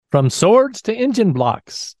From swords to engine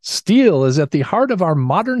blocks, steel is at the heart of our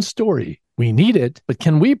modern story. We need it, but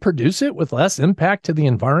can we produce it with less impact to the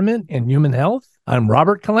environment and human health? I'm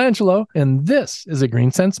Robert Colangelo, and this is a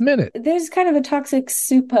Green Sense Minute. There's kind of a toxic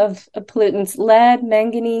soup of pollutants: lead,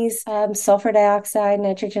 manganese, sulfur dioxide,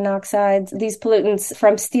 nitrogen oxides. These pollutants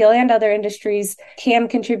from steel and other industries can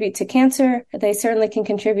contribute to cancer. They certainly can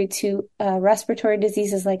contribute to respiratory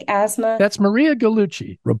diseases like asthma. That's Maria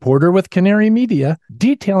Gallucci, reporter with Canary Media,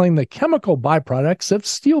 detailing the chemical byproducts of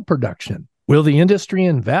steel production. Will the industry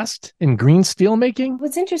invest in green steel making?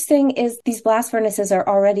 What's interesting is these blast furnaces are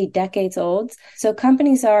already decades old. So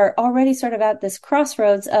companies are already sort of at this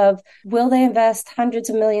crossroads of, will they invest hundreds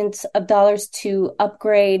of millions of dollars to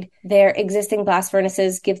upgrade their existing blast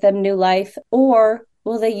furnaces, give them new life, or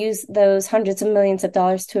will they use those hundreds of millions of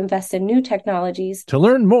dollars to invest in new technologies? To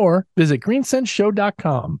learn more, visit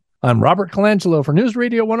greensenseshow.com. I'm Robert Colangelo for News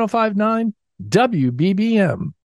Radio 105.9 WBBM.